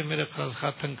حضور یہ میرے قرض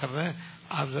خواہ تنگ کر رہے ہیں،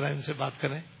 آپ ذرا ان سے بات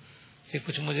کریں کہ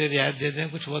کچھ مجھے رعایت دے دیں،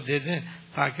 کچھ وہ دے دیں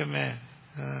تاکہ میں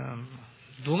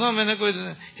دوں گا۔ میں نے کوئی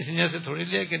اس نیت سے تھوڑی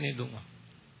لیا کہ نہیں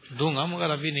دوں گا مگر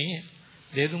ابھی نہیں ہے،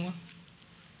 دے دوں گا۔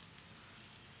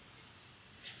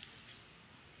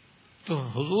 تو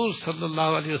حضور صلی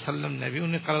اللہ علیہ وسلم نے بھی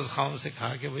انہیں قرض خواہوں سے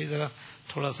کہا کہ بھئی ذرا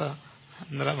تھوڑا سا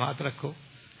نرم ہاتھ رکھو۔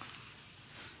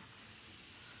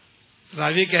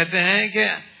 راوی کہتے ہیں کہ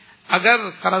اگر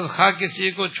قرض خواہ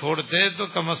کسی کو چھوڑتے تو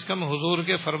کم از کم حضور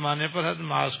کے فرمانے پر حضرت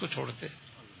معاذ کو چھوڑتے،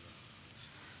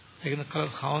 لیکن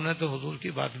قرض خواہوں نے تو حضور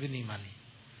کی بات بھی نہیں مانی،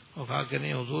 وہ کہا کہ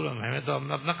نہیں حضور ہمیں تو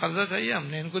اپنا قرضہ چاہیے، ہم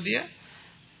نے ان کو دیا،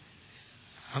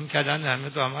 ہم کیا جانے، ہمیں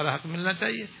تو ہمارا حق ملنا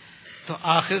چاہیے۔ تو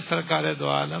آخر سرکار دو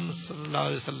عالم صلی اللہ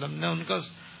علیہ وسلم نے ان کا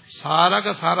سارا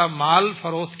کا سارا مال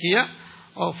فروخت کیا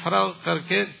اور فروخت کر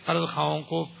کے قرض خواہوں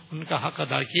کو ان کا حق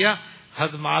ادا کیا۔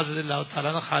 حضرت معاذ رضی اللہ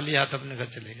تعالیٰ نے خالی ہاتھ اپنے گھر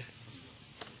چلے گئے۔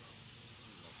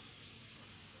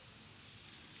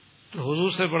 تو حضور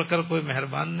سے بڑھ کر کوئی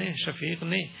مہربان نہیں، شفیق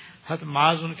نہیں۔ حضرت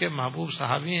معاذ ان کے محبوب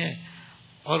صحابی ہیں،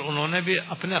 اور انہوں نے بھی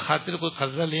اپنے خاطر کوئی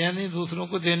قرضہ لیا نہیں، دوسروں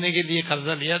کو دینے کے لیے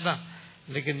قرضہ لیا تھا،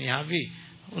 لیکن یہاں بھی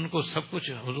ان کو سب کچھ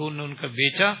حضور نے ان کا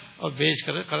بیچا اور بیچ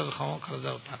کر قرض خواہوں قرضہ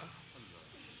اتارا۔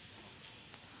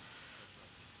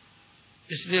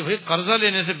 اس لیے بھائی قرضہ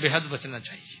لینے سے بے حد بچنا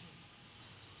چاہیے،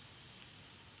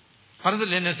 قرض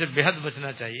لینے سے بے حد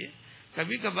بچنا چاہیے۔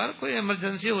 کبھی کبھار کوئی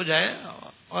ایمرجنسی ہو جائے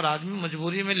اور آدمی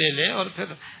مجبوری میں لے لے اور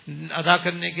پھر ادا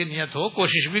کرنے کی نیت ہو،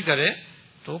 کوشش بھی کرے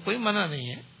تو کوئی منع نہیں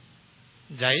ہے،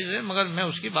 جائز ہے، مگر میں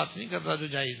اس کی بات نہیں کر رہا جو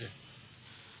جائز ہے۔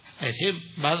 ایسے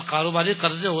بعض کاروباری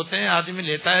قرضے ہوتے ہیں، آدمی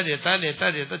لیتا ہے دیتا ہے لیتا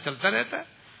ہے دیتا چلتا رہتا ہے،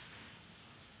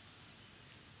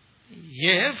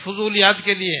 یہ ہے فضولیات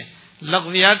کے لیے،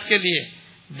 لغویات کے لیے،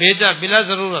 بیجا بلا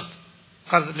ضرورت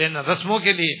قرض لینا، رسموں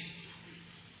کے لیے،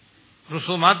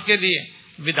 رسومات کے لیے،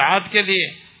 بدعات کے لیے،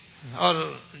 اور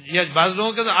یہ بعض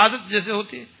لوگوں کی عادت جیسے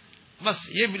ہوتی ہے، بس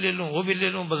یہ بھی لے لوں وہ بھی لے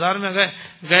لوں۔ بازار میں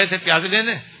گئے تھے پیاز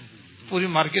لینے، پوری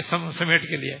مارکیٹ سمیٹ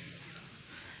کے لیے۔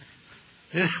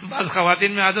 بعض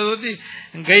خواتین میں عادت ہوتی،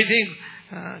 گئی تھی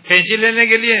کینچی لینے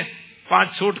کے لیے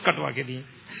 5 سوٹ کٹوا کے دیے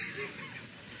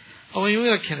اور وہ یوں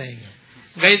ہی رکھے رہیں گے.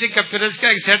 گئی تھی کپیرج کا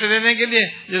ایک سیٹ لینے کے لیے,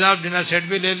 جناب ڈنر سیٹ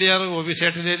بھی لے لیا اور وہ بھی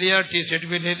سیٹ لے لیا, ٹی سیٹ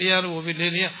بھی لے لیا اور وہ بھی لے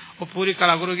لیا, اور پوری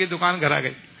کراگرو کی دکان گھر آ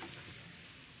گئی.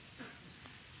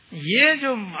 یہ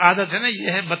جو عادت ہے نا,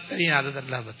 یہ ہے بدترین عادت,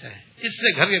 اللہ بچائے. اس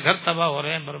سے گھر کے گھر تباہ ہو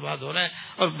رہے ہیں, برباد ہو رہے ہیں,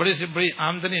 اور بڑی سے بڑی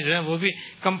آمدنی جو ہے وہ بھی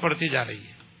کم پڑتی جا رہی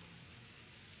ہے.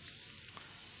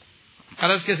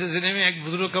 قرض کے سلسلے میں ایک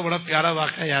بزرگ کا بڑا پیارا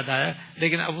واقعہ یاد آیا,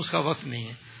 لیکن اب اس کا وقت نہیں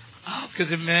ہے. آپ کے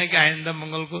ذمہ ہے کہ آئندہ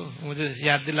منگل کو مجھے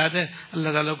یاد دلا دیں. اللہ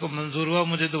تعالیٰ کو منظور ہوا,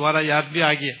 مجھے دوبارہ یاد بھی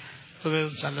آ گیا تو میں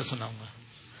انشاءاللہ سناؤں گا.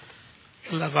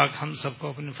 اللہ پاک ہم سب کو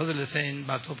اپنے فضل سے ان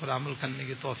باتوں پر عمل کرنے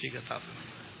کی توفیق عطا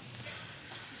فرمائے.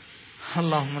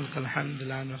 اللهم لك الحمد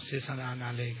لا نحصي ثناء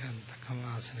عليك أنت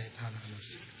كما أثنيت على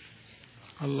نفسك.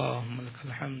 اللهم لك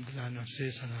الحمد لا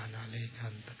نحصي ثناء عليك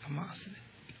أنت كما أثنيت.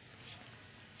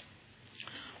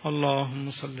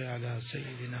 اللهم صل على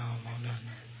سيدنا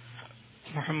ومولانا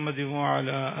محمد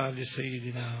وعلى آل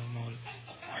سيدنا ومولانا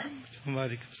محمد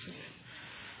وبارك وسلم.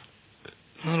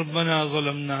 ربنا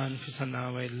ظلمنا أنفسنا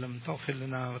وإن لم تغفر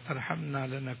لنا وترحمنا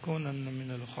لنكونن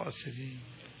من الخاسرين.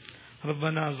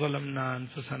 ربنا ظلمنا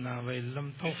أنفسنا وإن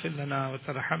لم تغفر لنا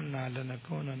وترحمنا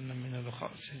لنكونن من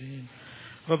الخاسرين.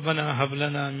 ربنا هب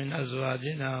لنا من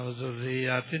أزواجنا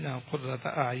وذرياتنا قرة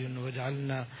أعين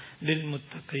واجعلنا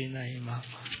للمتقين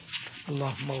إماما.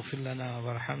 اللهم اغفر لنا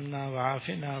وارحمنا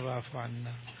وعافنا واعف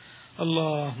عنا.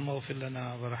 اللهم اغفر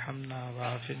لنا وارحمنا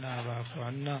وعافنا واعف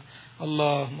عنا.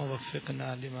 اللهم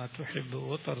وفقنا لما تحب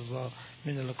وترضى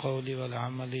من القول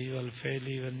والعمل والفعل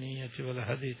والنية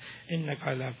والهدي إنك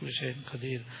على كل شيء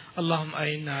قدير. اللهم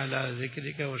أعنا على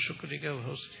ذكرك وشكرك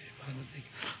وحسن عبادتك.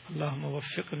 اللهم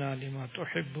وفقنا لما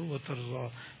تحب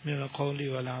وترضى من القول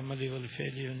والعمل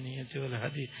والفعل والنية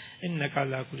والهدي إنك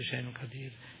على كل شيء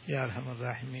قدير. یا ارحم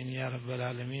الراحمین یا رب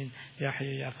العالمین یا حی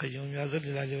یا قیوم یا ذی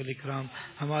الجلال والاکرام.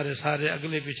 ہمارے سارے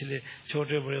اگلے پچھلے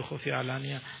چھوٹے بڑے خفیہ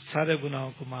علانیہ سارے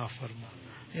گناہوں کو معاف فرما.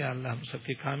 یا اللہ ہم سب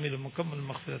کی کامل و مکمل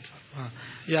مغفرت فرما.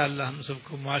 یا اللہ ہم سب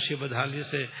کو معاشی بدحالی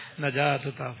سے نجات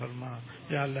عطا فرما.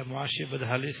 یا اللہ معاشی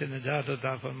بدحالی سے نجات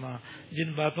عطا فرما.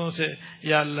 جن باتوں سے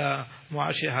یا اللہ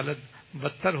معاشی حالت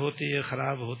بدتر ہوتی ہے,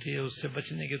 خراب ہوتی ہے, اس سے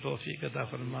بچنے کی توفیق عطا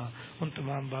فرما. ان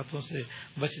تمام باتوں سے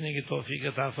بچنے کی توفیق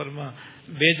عطا فرما.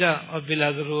 بیجا اور بلا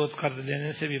ضرورت قرض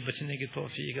لینے سے بھی بچنے کی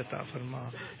توفیق عطا فرما.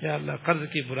 یا اللہ قرض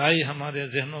کی برائی ہمارے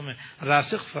ذہنوں میں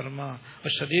راسخ فرما, اور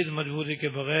شدید مجبوری کے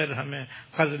بغیر ہمیں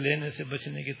قرض لینے سے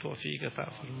بچنے کی توفیق عطا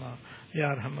فرما. یا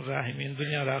ارحم الراحمین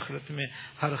دنیا اور آخرت میں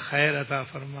ہر خیر عطا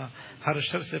فرما, ہر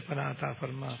شر سے پناہ عطا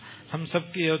فرما. ہم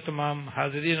سب کی اور تمام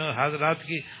حاضرین اور حاضرات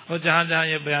کی, اور جہاں جہاں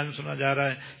یہ بیان سنا جا رہا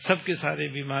ہے, سب کی ساری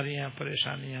بیماریاں,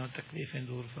 پریشانیاں اور تکلیفیں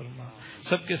دور فرما.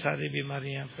 سب کی ساری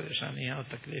بیماریاں, پریشانیاں اور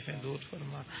تکلیفیں دور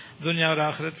فرما. دنیا اور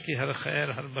آخرت کی ہر خیر,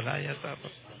 ہر بھلائی عطا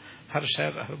فرما. ہر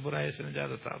شر, ہر برائی سے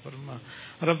نجات عطا فرما.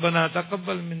 ربنا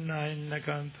تقبل منا انك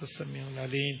انت السميع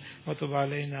العليم وتب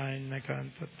علينا انك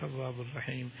انت التواب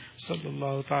الرحيم. صلی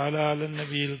اللہ تعالی علی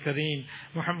النبی الکریم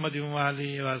محمد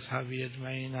وآلہ واصحابہ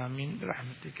اجمعین. آمین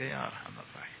برحمتک یا ارحم الراحمین.